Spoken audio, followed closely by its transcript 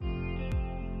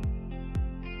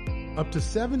Up to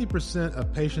 70%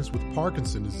 of patients with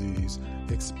Parkinson's disease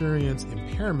experience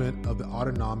impairment of the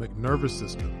autonomic nervous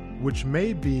system, which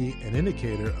may be an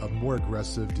indicator of more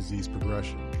aggressive disease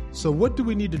progression. So what do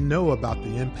we need to know about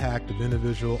the impact of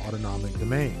individual autonomic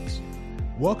domains?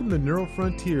 Welcome to Neural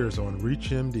Frontiers on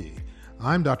ReachMD.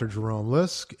 I'm Dr. Jerome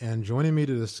Lisk, and joining me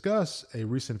to discuss a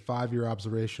recent 5-year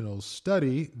observational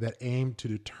study that aimed to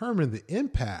determine the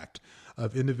impact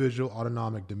of individual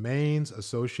autonomic domains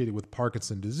associated with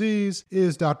Parkinson's disease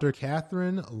is Dr.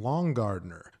 Catherine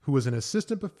Longardner, who is an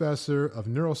assistant professor of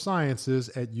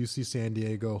neurosciences at UC San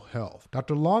Diego Health.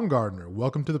 Dr. Longardner,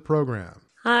 welcome to the program.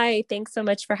 Hi, thanks so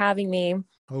much for having me.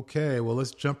 Okay, well,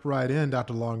 let's jump right in,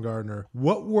 Dr. Longardner.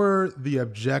 What were the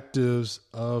objectives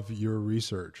of your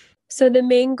research? So the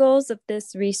main goals of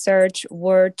this research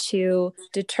were to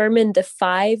determine the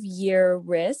 5-year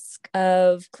risk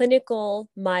of clinical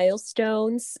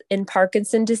milestones in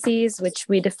Parkinson's disease, which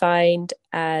we defined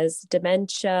as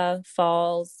dementia,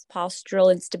 falls,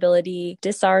 postural instability,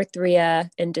 dysarthria,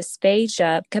 and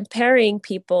dysphagia, comparing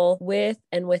people with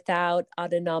and without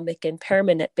autonomic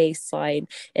impairment at baseline,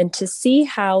 and to see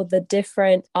how the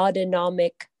different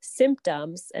autonomic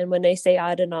symptoms, and when I say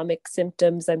autonomic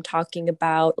symptoms, I'm talking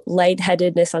about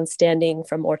lightheadedness on standing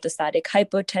from orthostatic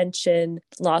hypotension,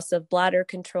 loss of bladder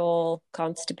control,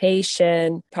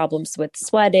 constipation, problems with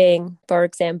sweating, for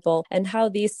example, and how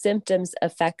these symptoms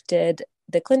affected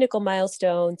the clinical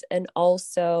milestones and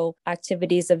also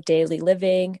activities of daily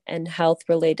living and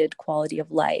health-related quality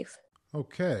of life.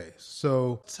 Okay,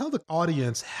 so tell the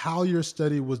audience how your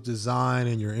study was designed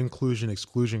and your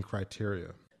inclusion-exclusion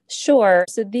criteria. Sure.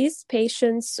 So these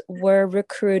patients were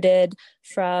recruited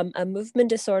from a movement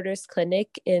disorders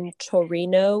clinic in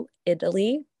Torino,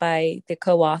 Italy, by the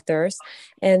co-authors,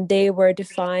 and they were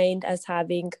defined as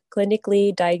having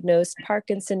clinically diagnosed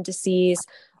Parkinson's disease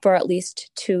for at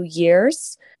least 2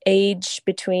 years, age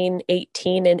between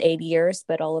 18 and 80 years,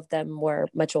 but all of them were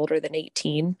much older than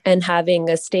 18, and having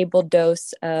a stable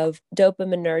dose of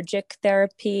dopaminergic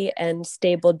therapy and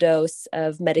stable dose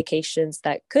of medications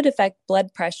that could affect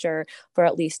blood pressure for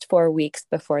at least 4 weeks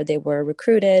before they were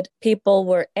recruited. People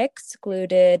were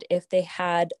excluded if they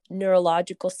had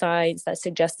neurological signs that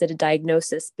suggested a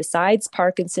diagnosis besides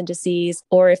Parkinson's disease,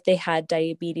 or if they had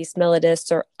diabetes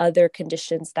mellitus or other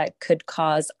conditions that could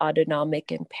cause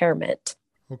autonomic impairment.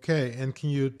 Okay, and can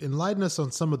you enlighten us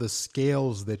on some of the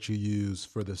scales that you use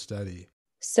for the study?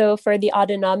 So for the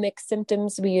autonomic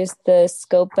symptoms, we use the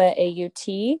SCOPA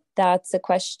AUT. That's a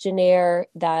questionnaire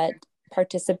that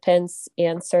participants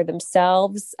answer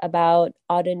themselves about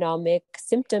autonomic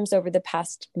symptoms over the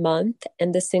past month.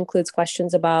 And this includes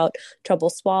questions about trouble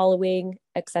swallowing,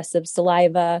 excessive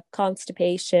saliva,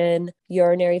 constipation,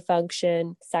 urinary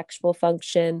function, sexual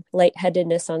function,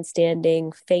 lightheadedness on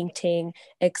standing, fainting,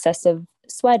 excessive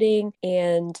sweating,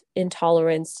 and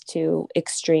intolerance to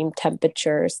extreme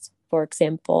temperatures, for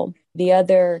example. The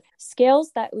other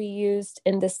scales that we used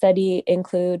in the study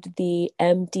include the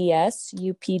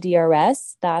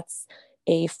MDS-UPDRS. That's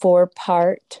a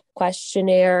 4-part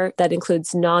questionnaire that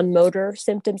includes non-motor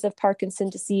symptoms of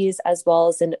Parkinson's disease, as well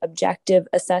as an objective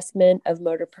assessment of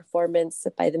motor performance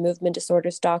by the movement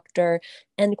disorders doctor,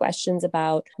 and questions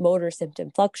about motor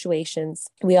symptom fluctuations.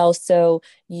 We also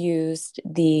used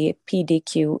the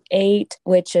PDQ-8,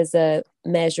 which is a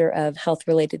measure of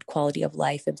health-related quality of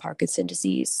life in Parkinson's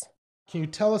disease. Can you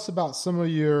tell us about some of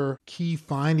your key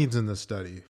findings in the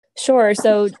study? Sure.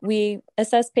 So we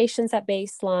assess patients at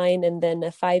baseline and then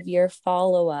a 5-year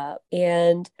follow-up.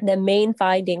 And the main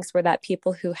findings were that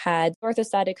people who had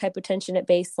orthostatic hypotension at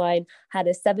baseline had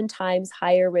a 7 times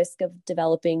higher risk of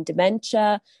developing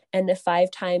dementia and a 5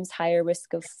 times higher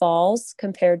risk of falls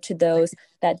compared to those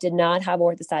that did not have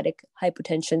orthostatic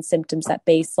hypotension symptoms at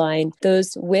baseline.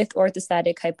 Those with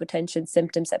orthostatic hypotension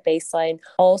symptoms at baseline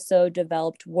also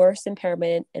developed worse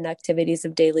impairment in activities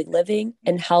of daily living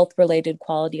and health-related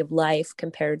quality of life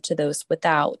compared to those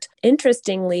without.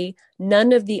 Interestingly,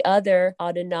 none of the other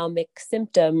autonomic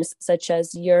symptoms, such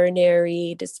as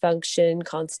urinary dysfunction,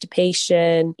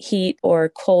 constipation, heat or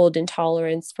cold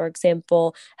intolerance, for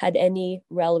example, had any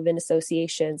relevant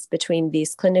associations between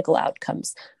these clinical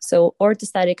outcomes. So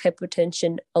orthostatic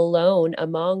hypotension alone,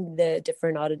 among the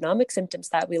different autonomic symptoms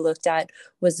that we looked at,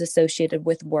 was associated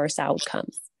with worse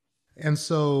outcomes. And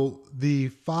so the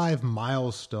 5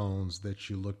 milestones that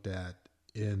you looked at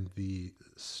in the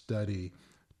study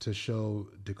to show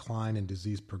decline in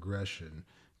disease progression,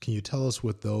 can you tell us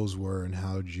what those were and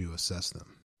how did you assess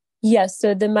them? Yes,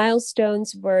 so the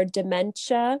milestones were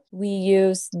dementia. We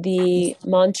used the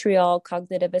Montreal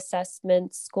Cognitive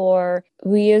Assessment score.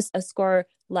 We used a score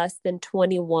less than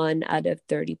 21 out of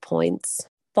 30 points.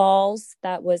 Falls,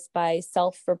 that was by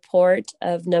self-report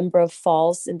of number of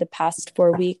falls in the past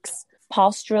 4 weeks.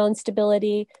 Postural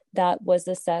instability, that was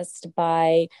assessed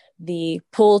by the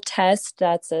PUL test.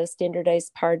 That's a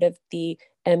standardized part of the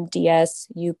MDS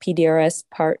UPDRS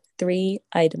Part 3,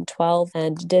 Item 12,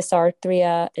 and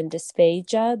dysarthria and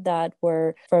dysphagia that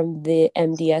were from the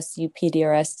MDS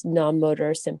UPDRS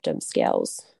non-motor symptom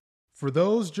scales. For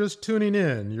those just tuning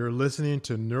in, you're listening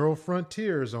to Neural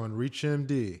Frontiers on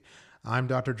ReachMD. I'm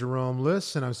Dr. Jerome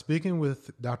Liss, and I'm speaking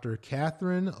with Dr.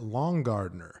 Catherine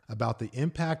Longardner about the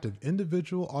impact of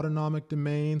individual autonomic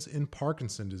domains in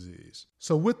Parkinson's disease.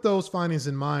 So with those findings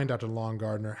in mind, Dr.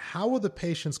 Longardner, how were the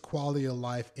patient's quality of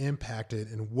life impacted,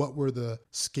 and what were the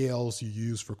scales you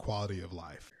used for quality of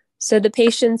life? So the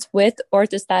patients with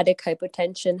orthostatic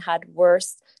hypotension had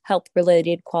worse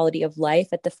health-related quality of life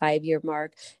at the 5-year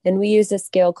mark. And we use a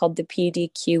scale called the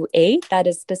PDQ-8 that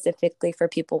is specifically for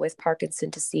people with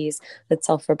Parkinson's disease that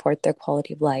self-report their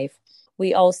quality of life.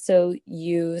 We also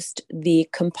used the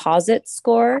composite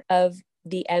score of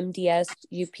the MDS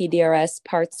UPDRS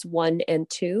parts 1 and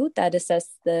 2 that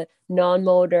assess the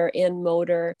non-motor and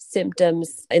motor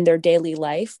symptoms in their daily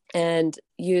life, and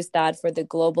use that for the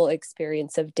global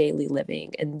experience of daily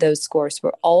living. And those scores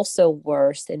were also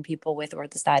worse in people with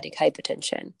orthostatic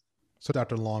hypotension. So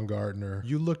Dr. Longardner,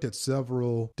 you looked at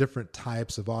several different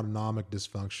types of autonomic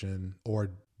dysfunction or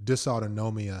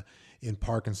dysautonomia in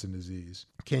Parkinson's disease.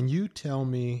 Can you tell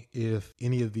me if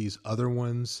any of these other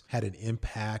ones had an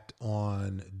impact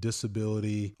on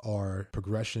disability or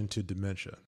progression to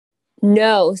dementia?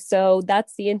 No. So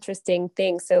that's the interesting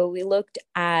thing. So we looked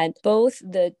at both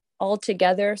the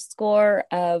altogether score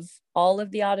of all of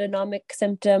the autonomic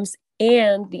symptoms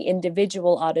and the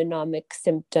individual autonomic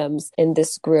symptoms in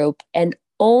this group, and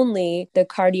only the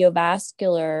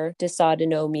cardiovascular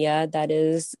dysautonomia, that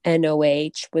is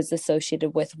NOH, was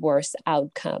associated with worse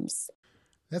outcomes.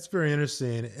 That's very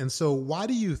interesting. And so why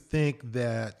do you think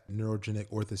that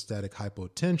neurogenic orthostatic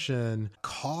hypotension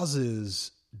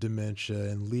causes dementia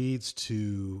and leads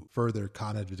to further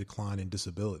cognitive decline and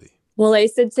disability? Well, I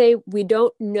should say we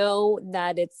don't know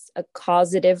that it's a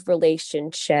causative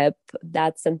relationship.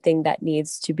 That's something that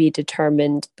needs to be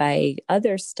determined by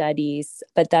other studies.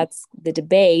 But that's the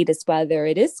debate, is whether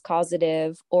it is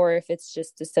causative or if it's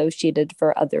just associated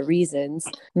for other reasons.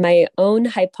 My own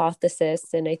hypothesis,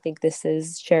 and I think this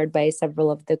is shared by several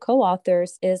of the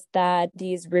co-authors, is that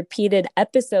these repeated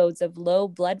episodes of low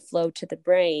blood flow to the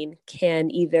brain can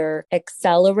either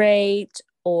accelerate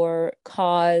or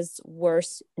cause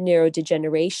worse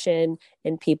neurodegeneration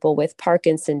in people with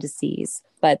Parkinson's disease.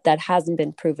 But that hasn't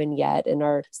been proven yet, and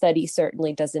our study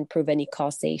certainly doesn't prove any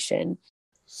causation.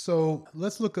 So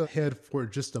let's look ahead for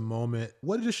just a moment.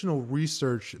 What additional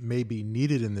research may be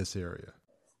needed in this area?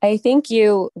 I think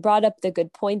you brought up the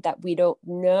good point that we don't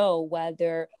know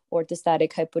whether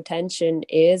orthostatic hypotension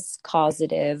is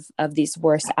causative of these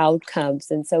worse outcomes.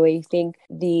 And so I think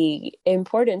the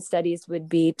important studies would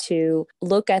be to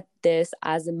look at this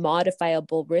as a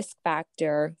modifiable risk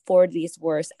factor for these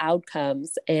worse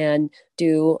outcomes and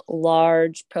do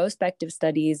large prospective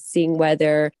studies seeing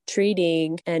whether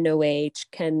treating NOH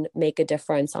can make a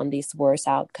difference on these worse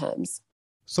outcomes.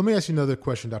 So let me ask you another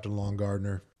question, Dr.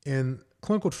 Longardner. In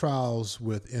clinical trials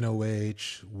with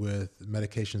NOH, with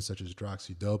medications such as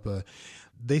droxidopa,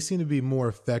 they seem to be more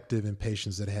effective in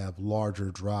patients that have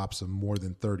larger drops of more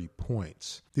than 30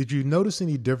 points. Did you notice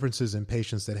any differences in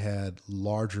patients that had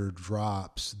larger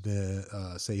drops than,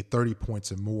 say, 30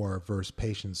 points or more versus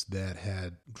patients that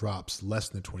had drops less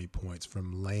than 20 points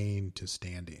from laying to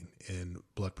standing in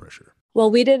blood pressure? Well,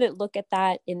 we didn't look at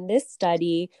that in this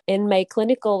study. In my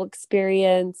clinical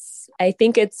experience, I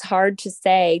think it's hard to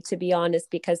say, to be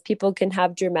honest, because people can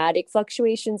have dramatic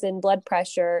fluctuations in blood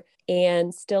pressure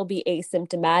and still be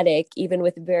asymptomatic, even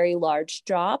with very large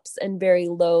drops and very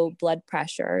low blood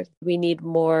pressure. We need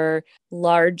more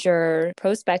larger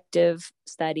prospective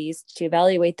studies to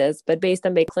evaluate this. But based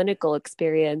on my clinical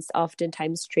experience,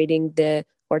 oftentimes treating the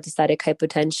orthostatic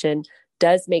hypotension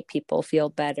does make people feel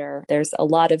better. There's a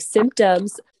lot of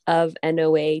symptoms of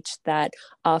NOH that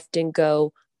often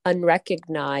go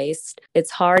unrecognized. It's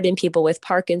hard in people with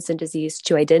Parkinson's disease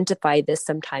to identify this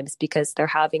sometimes because they're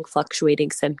having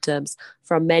fluctuating symptoms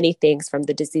from many things, from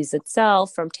the disease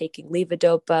itself, from taking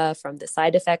levodopa, from the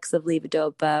side effects of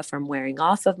levodopa, from wearing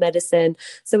off of medicine.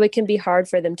 So it can be hard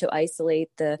for them to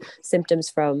isolate the symptoms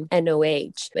from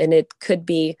NOH. And it could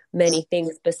be many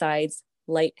things besides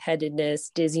lightheadedness,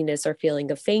 dizziness, or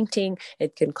feeling of fainting.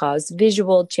 It can cause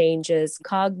visual changes,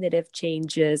 cognitive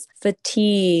changes,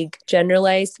 fatigue,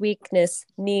 generalized weakness,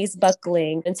 knees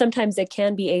buckling, and sometimes it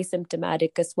can be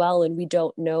asymptomatic as well. And we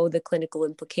don't know the clinical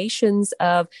implications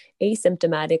of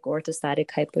asymptomatic orthostatic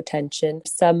hypotension.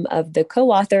 Some of the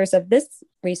co-authors of this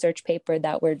research paper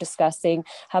that we're discussing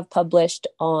have published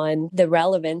on the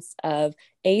relevance of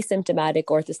asymptomatic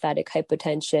orthostatic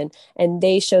hypotension, and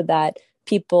they show that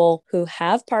people who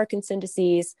have Parkinson's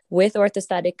disease with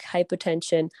orthostatic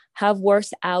hypotension have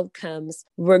worse outcomes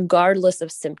regardless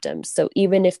of symptoms. So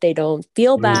even if they don't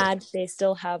feel bad, they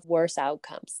still have worse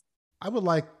outcomes. I would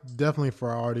like definitely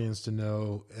for our audience to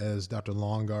know, as Dr.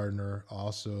 Longardner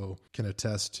also can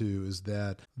attest to, is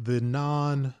that the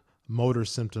non-motor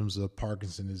symptoms of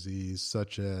Parkinson's disease,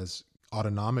 such as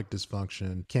autonomic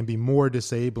dysfunction, can be more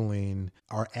disabling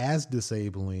or as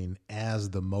disabling as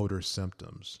the motor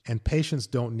symptoms. And patients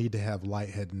don't need to have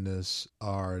lightheadedness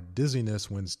or dizziness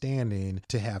when standing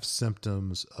to have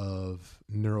symptoms of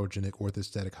neurogenic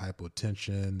orthostatic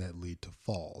hypotension that lead to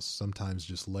falls. Sometimes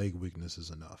just leg weakness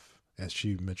is enough, as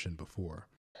she mentioned before.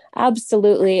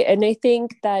 Absolutely. And I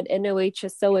think that NOH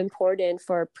is so important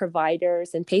for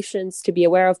providers and patients to be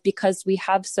aware of because we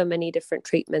have so many different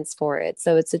treatments for it.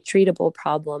 So it's a treatable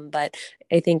problem, but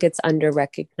I think it's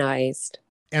under-recognized.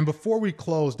 And before we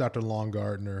close, Dr.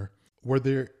 Longardner, were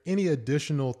there any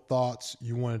additional thoughts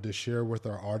you wanted to share with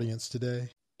our audience today?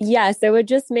 Yes, I would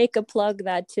just make a plug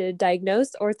that to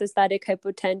diagnose orthostatic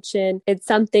hypotension, it's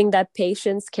something that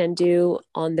patients can do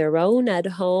on their own at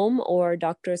home or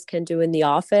doctors can do in the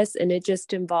office. And it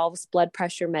just involves blood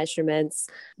pressure measurements.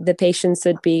 The patients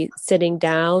would be sitting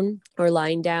down or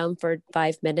lying down for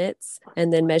 5 minutes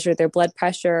and then measure their blood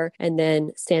pressure and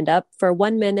then stand up for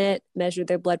 1 minute, measure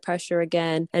their blood pressure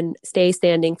again, and stay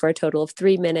standing for a total of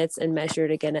 3 minutes and measure it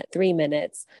again at 3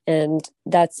 minutes. And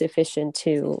that's sufficient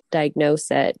to diagnose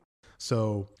it.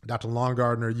 So, Dr.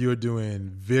 Longardner, you are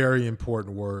doing very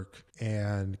important work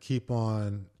and keep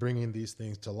on bringing these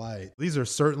things to light. These are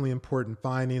certainly important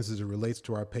findings as it relates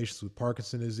to our patients with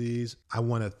Parkinson's disease. I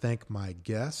want to thank my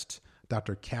guest,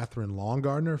 Dr. Catherine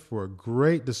Longardner, for a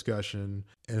great discussion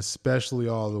and especially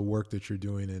all the work that you're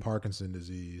doing in Parkinson's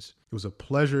disease. It was a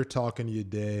pleasure talking to you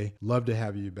today. Love to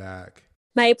have you back.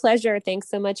 My pleasure. Thanks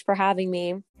so much for having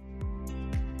me.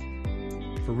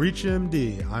 For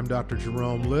ReachMD, I'm Dr.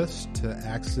 Jerome List. To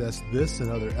access this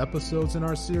and other episodes in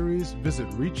our series, visit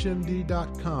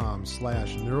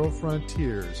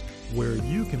reachmd.com/neurofrontiers, where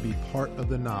you can be part of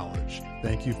the knowledge.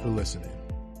 Thank you for listening.